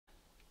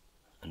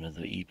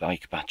Another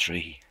e-bike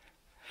battery.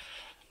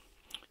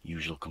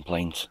 Usual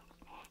complaint.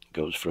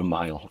 Goes for a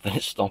mile, then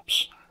it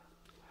stops.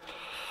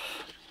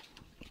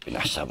 It'd be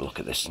nice to have a look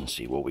at this and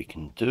see what we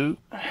can do.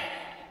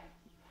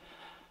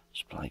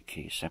 Supply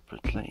key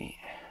separately.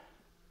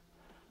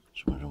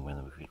 Just wondering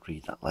whether we could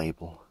read that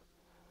label.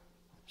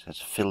 It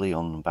says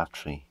Phylion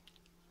battery,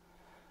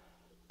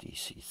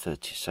 DC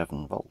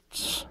 37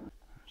 volts.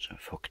 So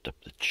I've hooked up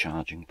the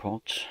charging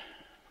port,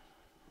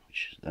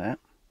 which is there.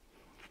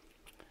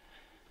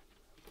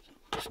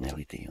 There's an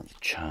LED on the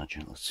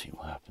charger. Let's see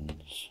what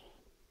happens.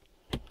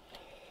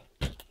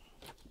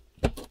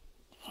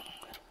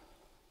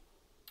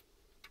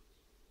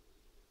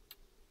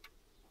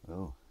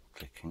 Oh,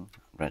 clicking.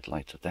 Red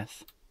light of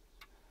death.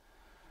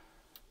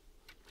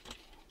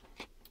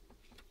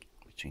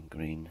 Between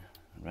green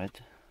and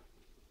red.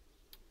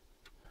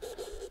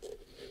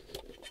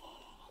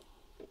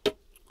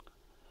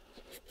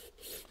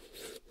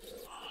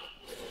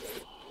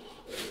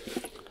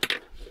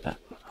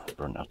 I've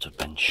run out of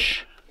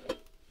bench.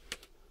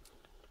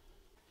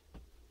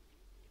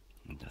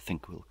 And I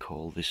think we'll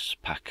call this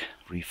pack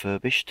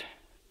refurbished.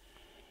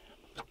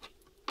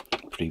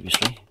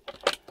 Previously,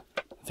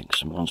 I think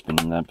someone's been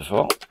in there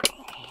before.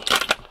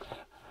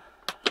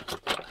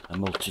 A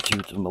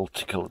multitude of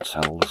multicoloured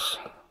cells.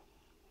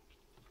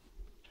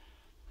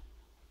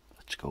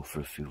 Let's go for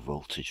a few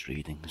voltage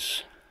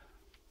readings.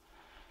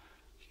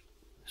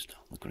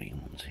 Start the green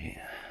ones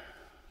here.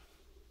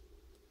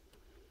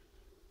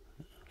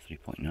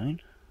 3.9.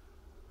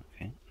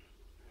 Okay.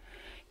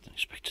 Don't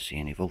expect to see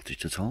any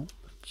voltage at all,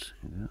 but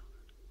here we go.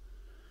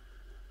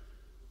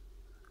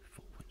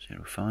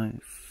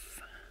 4.05.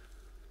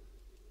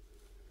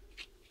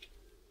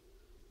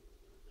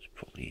 It's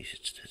probably easier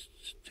to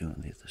do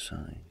on the other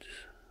side.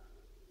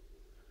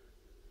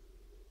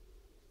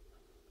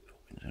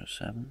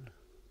 4.07.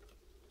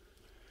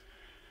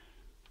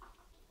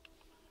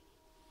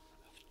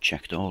 I've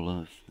checked all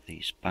of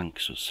these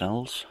banks of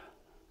cells.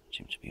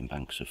 Seem to be in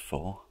banks of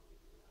 4.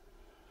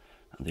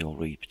 And they all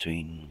read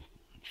between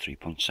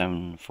 3.7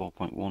 and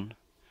 4.1. A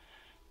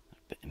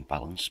bit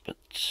imbalanced, but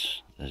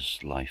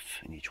there's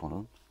life in each one of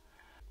them.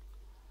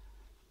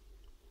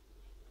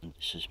 And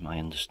this is my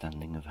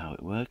understanding of how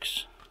it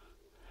works.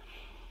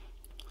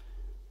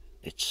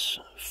 It's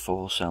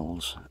 4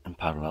 cells in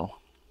parallel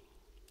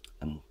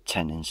and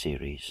 10 in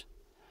series.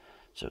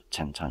 So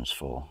 10 times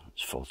 4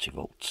 is 40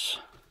 volts.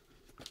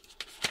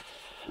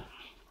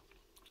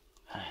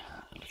 A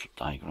little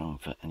diagram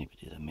for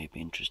anybody that may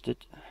be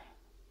interested.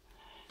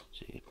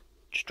 So you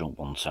just draw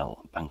one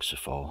cell, banks of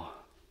 4,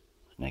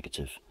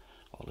 negative,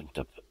 all linked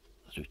up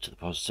through to the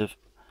positive.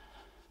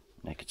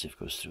 Negative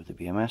goes through the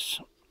BMS,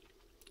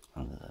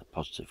 and the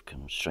positive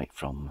comes straight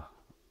from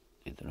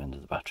the other end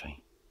of the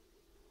battery.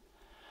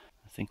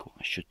 I think what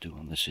I should do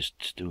on this is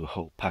to do a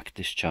whole pack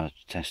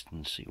discharge test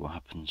and see what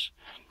happens.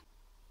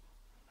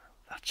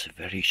 That's a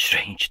very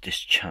strange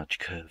discharge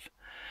curve.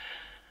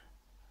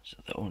 So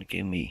that only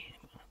gave me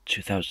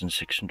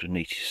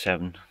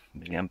 2687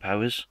 milliamp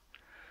hours.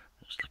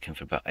 I was looking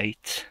for about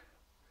 8.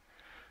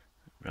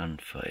 Ran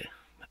for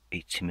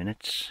 80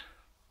 minutes.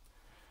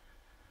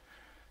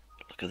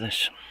 Look at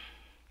this.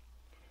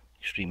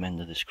 Extreme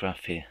end of this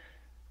graph here.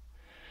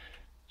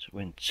 So it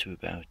went to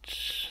about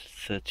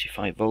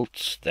 35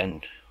 volts,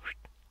 then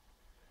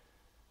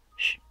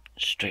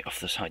straight off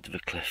the side of a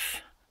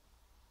cliff.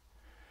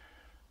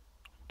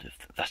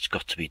 That's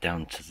got to be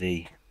down to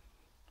the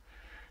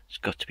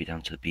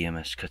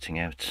BMS cutting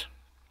out.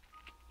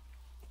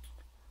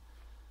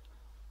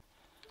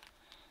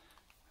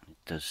 It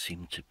does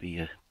seem to be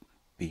a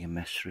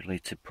BMS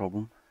related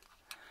problem.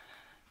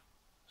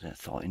 I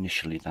thought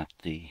initially that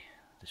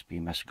this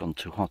BMS had gone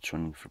too hot,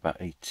 running for about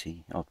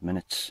 80 odd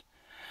minutes,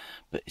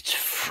 but it's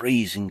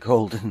freezing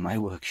cold in my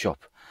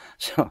workshop,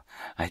 so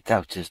I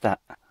doubt it's that.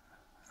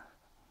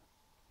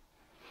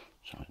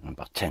 So I'm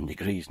about 10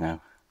 degrees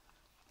now.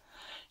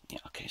 Yeah,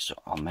 okay, so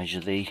I'll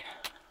measure the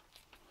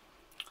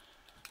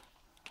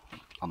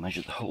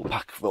whole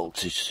pack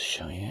voltage to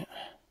show you.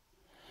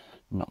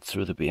 Not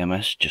through the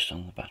BMS, just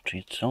on the battery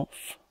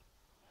itself.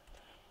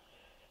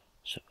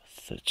 So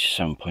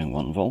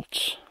 37.1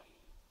 volts.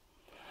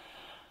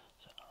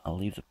 So I'll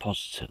leave the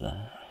positive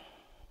there.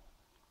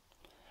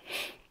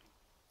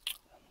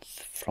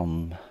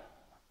 From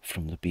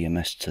the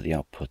BMS to the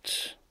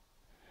output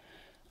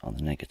on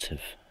the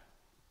negative,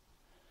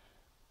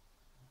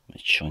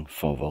 it's showing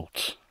 4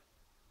 volts.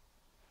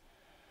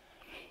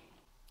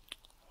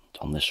 And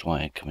on this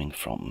wire coming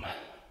from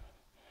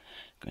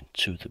going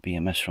to the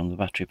BMS from the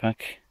battery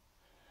pack,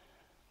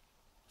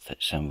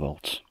 37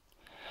 volts.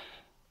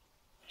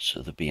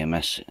 So the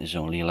BMS is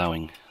only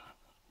allowing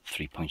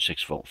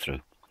 3.6 volt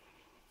through.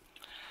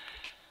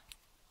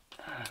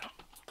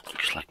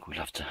 Looks like we'll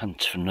have to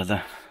hunt for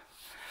another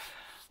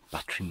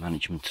battery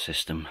management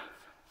system.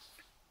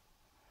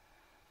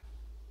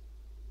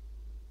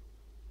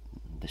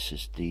 This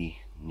is the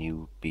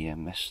new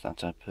BMS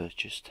that I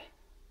purchased.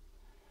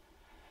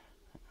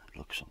 It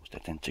looks almost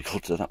identical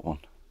to that one.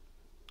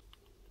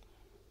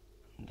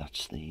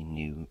 That's the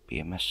new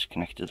BMS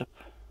connected up.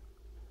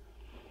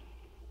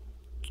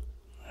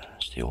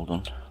 the old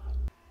one.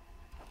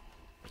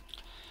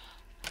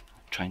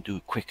 Try and do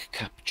a quick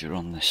capture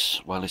on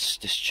this while it's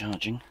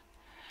discharging.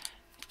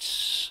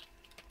 It's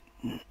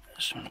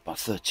about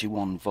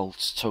 31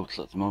 volts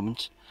total at the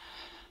moment.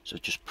 So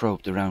just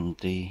probed around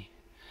the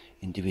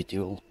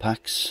individual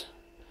packs.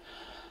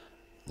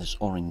 There's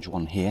orange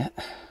one here.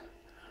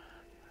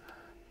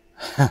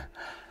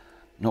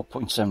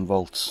 0.7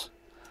 volts.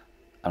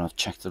 And I've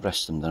checked the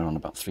rest of them, they're on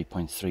about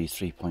 3.3,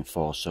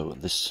 3.4. So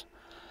this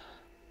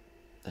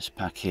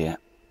pack here,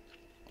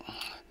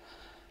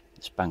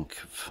 this bank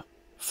of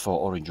 4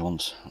 orange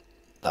ones,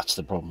 that's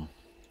the problem.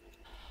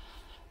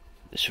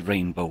 This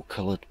rainbow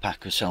coloured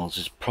pack of cells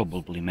is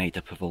probably made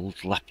up of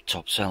old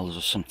laptop cells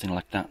or something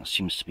like that. It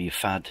seems to be a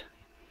fad.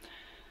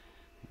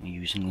 We're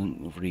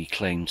using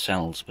reclaimed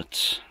cells,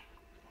 but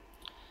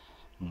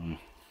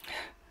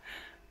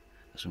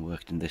hasn't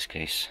worked in this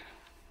case.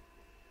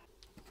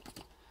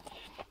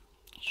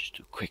 Just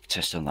do a quick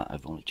test on that.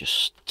 I've only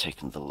just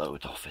taken the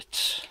load off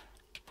it.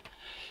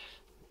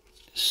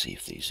 See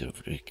if these are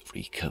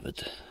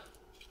recovered.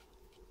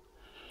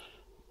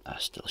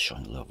 Still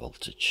showing low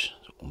voltage,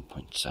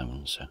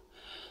 1.7, so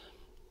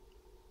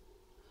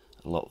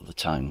a lot of the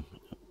time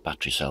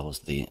battery cells,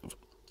 they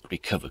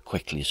recover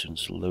quickly as soon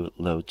as the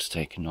load's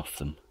taken off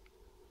them.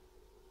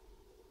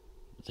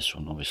 This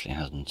one obviously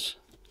hasn't.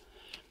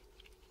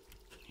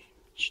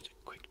 Just a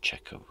quick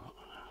check over.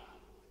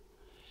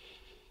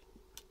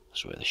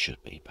 That's where they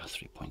should be, about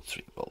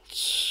 3.3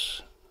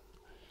 volts.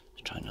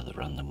 Let's try another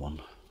random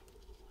one.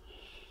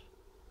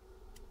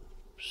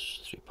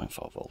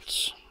 3.4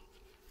 volts.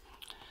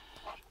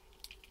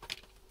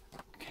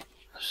 Okay,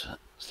 so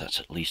that's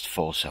at least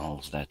 4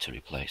 cells there to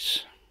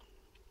replace.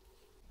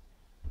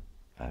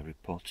 I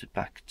reported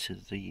back to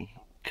the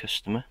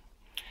customer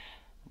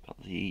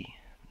about the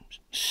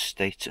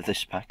state of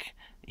this pack.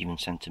 Even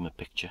sent him a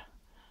picture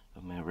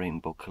of my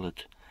rainbow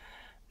coloured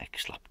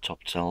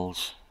ex-laptop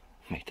cells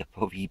made up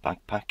of Ebike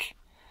pack,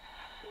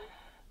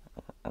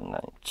 and I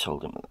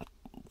told him that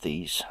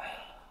these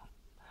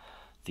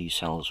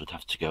cells would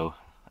have to go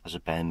as a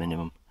bare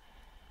minimum,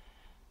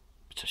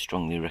 but I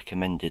strongly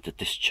recommended a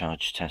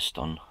discharge test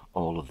on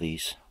all of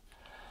these.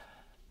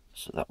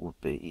 So that would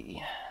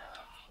be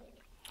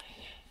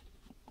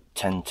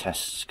 10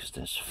 tests, because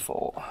there's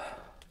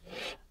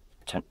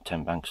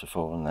 10 banks of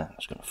 4 in there.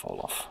 It's going to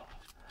fall off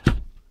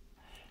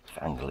if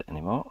I angle it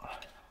anymore.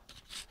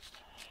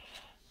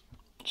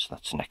 So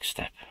that's the next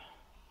step.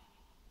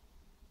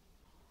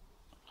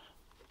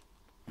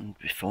 And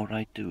before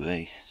I do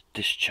a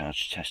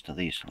discharge test of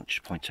these, I'll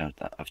just point out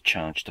that I've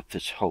charged up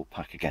this whole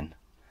pack again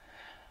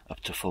up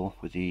to full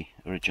with the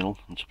original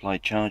and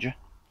supplied charger.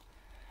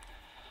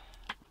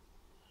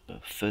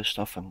 So first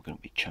off, I'm going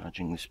to be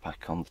charging this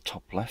pack on the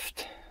top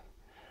left.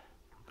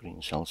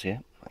 Green cells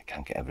here. I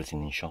can't get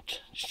everything in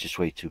shot, it's just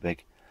way too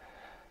big.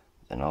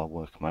 Then I'll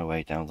work my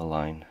way down the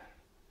line.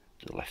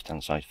 Do the left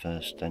hand side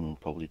first, then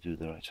probably do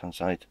the right hand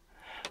side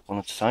one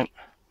at a time.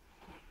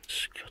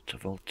 Cut to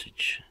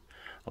voltage,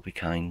 I'll be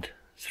kind,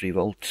 3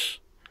 volts.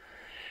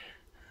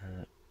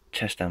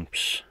 Test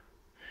amps,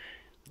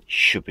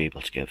 should be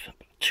able to give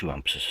 2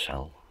 amps a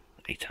cell,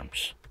 8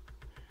 amps.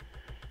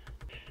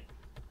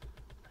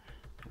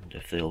 I wonder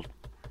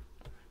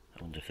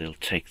if they'll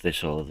take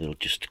this or they'll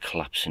just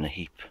collapse in a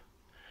heap.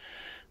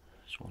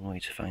 That's one way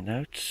to find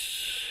out.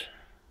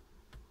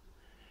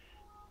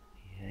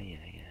 Yeah.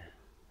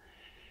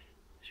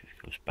 See if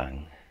it goes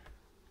bang.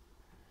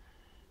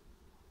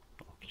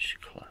 Or it just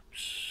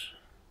collapse.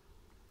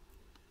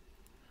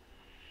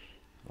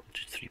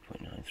 Voltage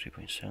 3.9,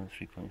 3.7,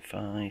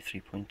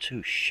 3.5,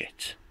 3.2.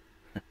 Shit.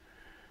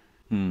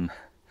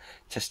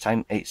 Test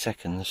time 8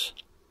 seconds.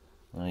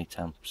 8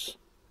 amps.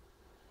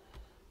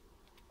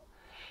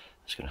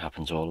 That's going to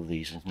happen to all of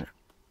these, isn't it?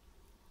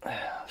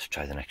 Let's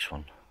try the next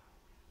one.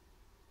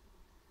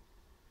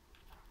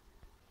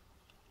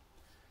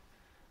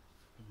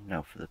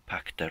 Now for the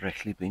pack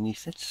directly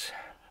beneath it,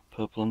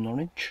 purple and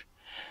orange,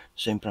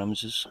 same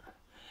parameters.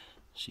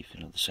 See if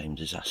you'll have the same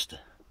disaster.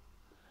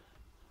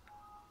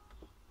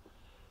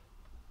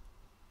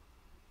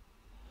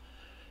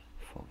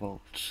 Four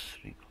volts,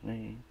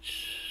 3.8,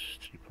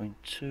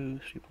 3.2,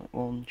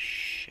 3.1.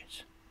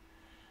 Shit.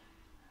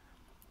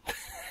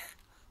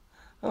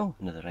 Oh,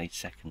 another 8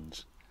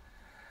 seconds.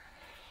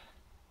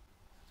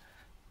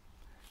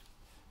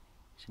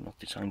 Is it not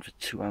designed for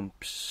 2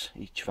 amps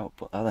each of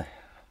output, are they?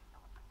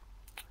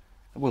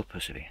 I will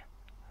persevere.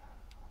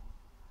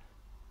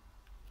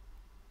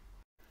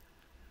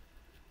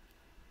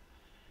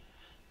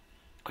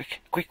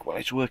 Quick, while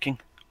it's working.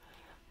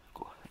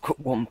 I've got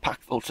one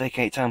pack that'll take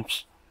 8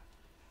 amps.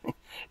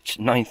 It's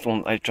the 9th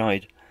one that I've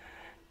tried.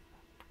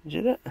 Is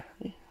it that?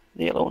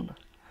 The yellow one?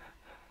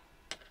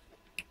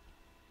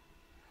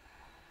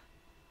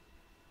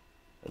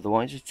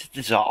 Otherwise it's a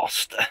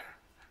disaster.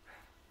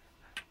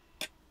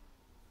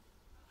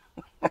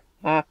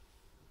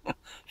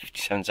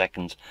 57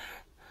 seconds.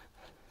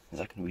 Is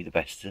that going to be the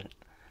best, is it?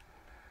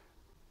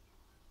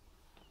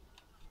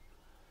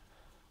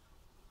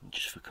 And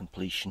just for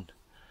completion,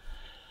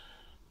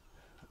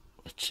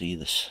 Let's see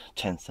this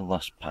 10th and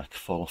last pack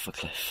fall off a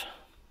cliff.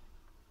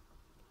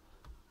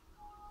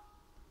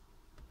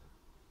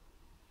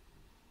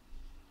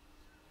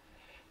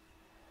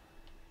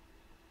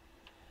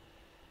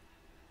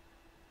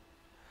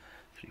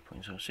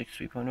 .06,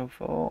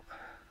 3.04,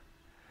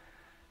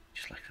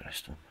 just like the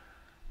rest of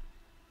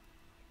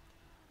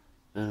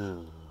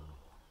them.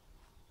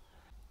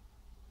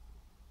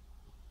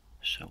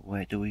 So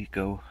where do we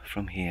go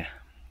from here?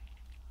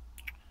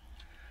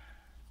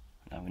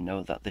 Now we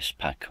know that this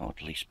pack, or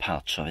at least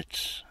parts of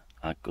it,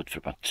 are good for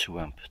about 2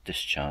 amp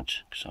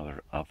discharge, because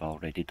I've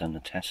already done the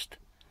test.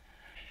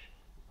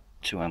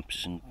 2 amps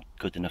isn't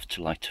good enough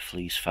to light a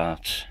flea's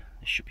fart.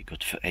 It should be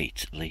good for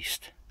 8 at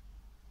least.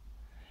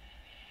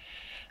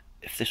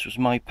 If this was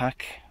my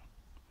pack,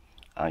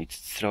 I'd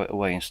throw it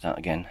away and start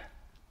again.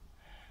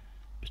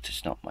 But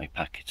it's not my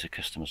pack, it's a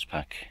customer's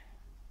pack.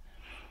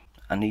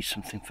 I need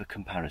something for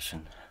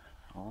comparison.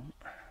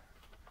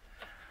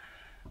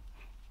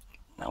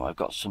 Now I've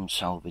got some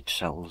salvage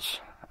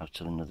cells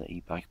out of another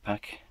Ebike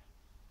pack.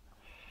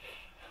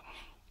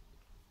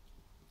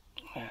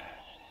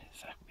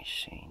 If that can be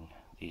seen,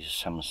 these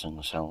are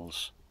Samsung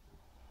cells.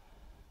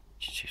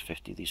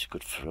 650. These are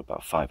good for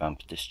about 5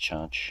 amp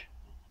discharge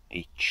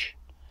each.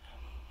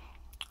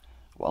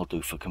 What I'll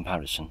do for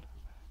comparison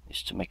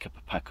is to make up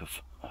a pack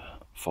of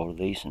 4 of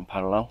these in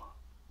parallel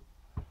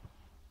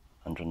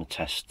and run a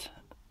test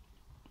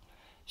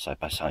side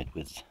by side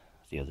with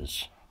the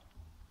others.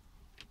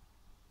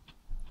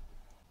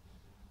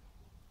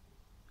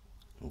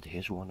 And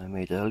here's one I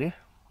made earlier,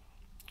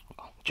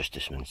 well, just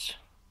this minute.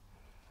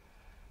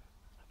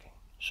 Okay,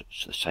 so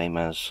it's the same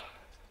as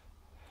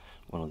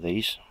one of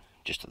these,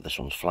 just that this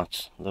one's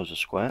flat, those are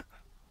square.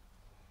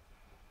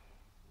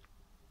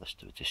 Let's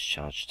do a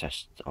discharge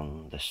test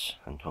on this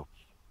and hope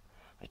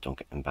I don't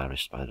get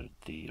embarrassed by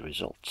the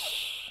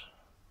results.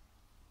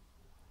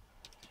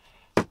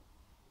 Now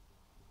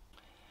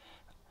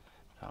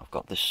I've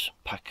got this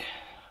pack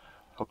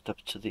hooked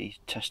up to the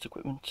test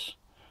equipment.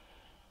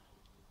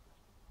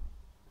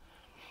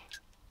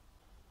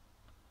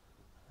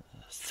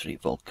 3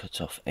 volt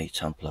cut off,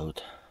 8 amp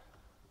load.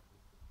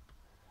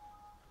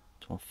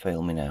 Don't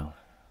fail me now.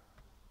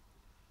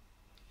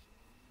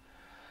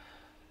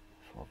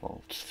 4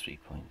 volts,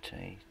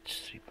 3.8,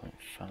 3.5,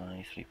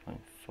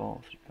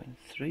 3.4,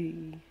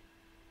 3.3.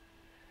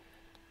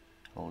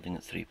 Holding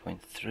at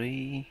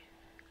 3.3.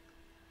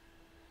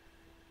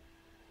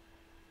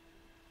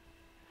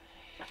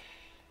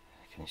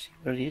 Can you see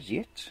where it is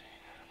yet?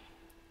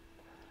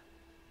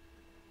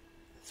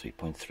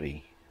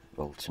 3.3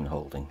 volts and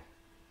holding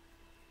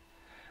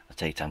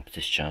at 8 amp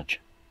discharge.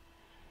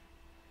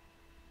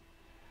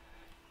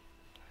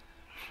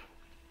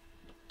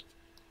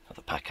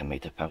 The pack I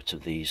made up out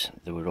of these,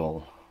 they were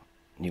all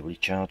newly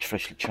charged,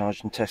 freshly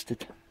charged and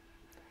tested.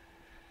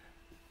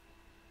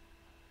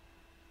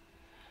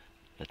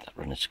 Let that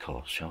run its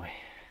course, shall we?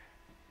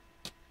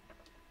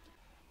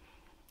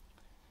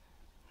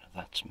 Now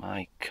that's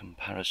my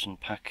comparison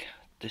pack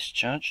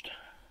discharged.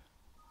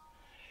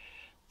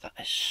 That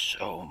is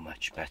so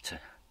much better.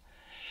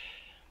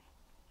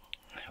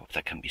 I hope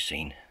that can be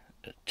seen.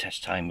 A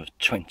test time of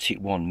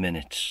 21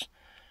 minutes,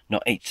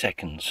 not 8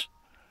 seconds.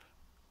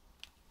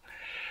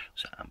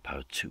 So amp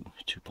power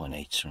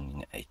 2.8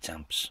 running at 8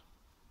 amps.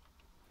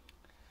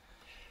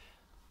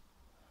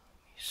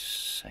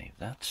 Save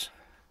that.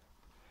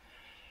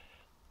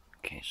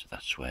 Okay, so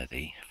that's where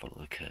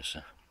follow the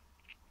cursor.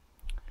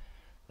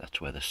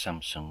 That's where the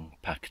Samsung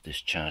pack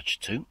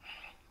discharged to.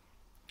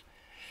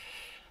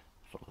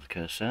 Follow the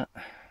cursor.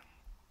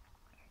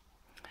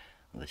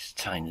 This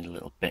tiny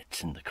little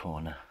bit in the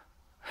corner.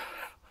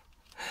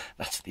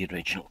 That's the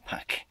original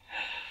pack.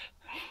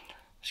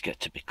 Let's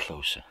get a bit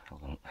closer.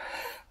 Hold on.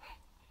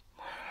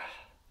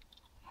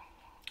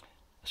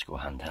 Let's go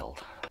handheld.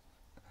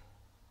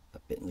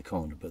 That bit in the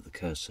corner above the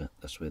cursor,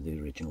 that's where the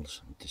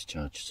originals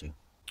discharged to.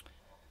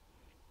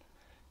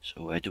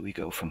 So where do we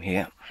go from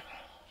here?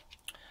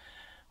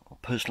 Well,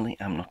 personally,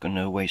 I'm not going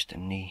to waste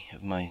any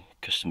of my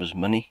customers'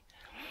 money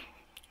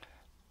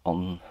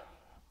on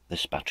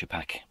this battery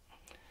pack.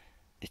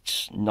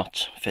 It's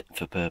not fit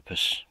for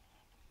purpose.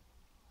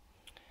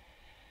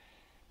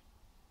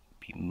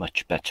 Be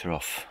much better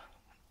off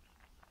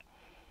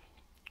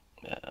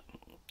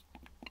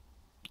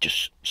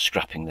just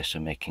scrapping this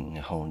and making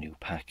a whole new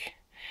pack.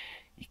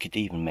 You could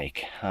even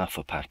make half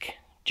a pack,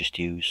 just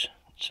use,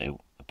 say,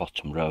 a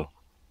bottom row,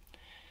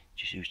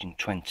 just using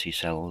 20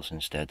 cells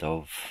instead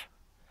of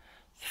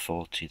the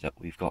 40 that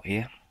we've got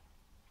here.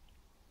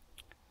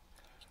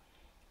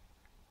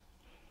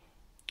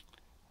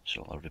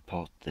 So I'll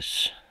report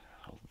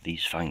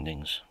these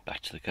findings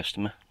back to the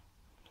customer,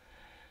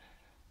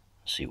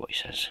 see what he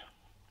says.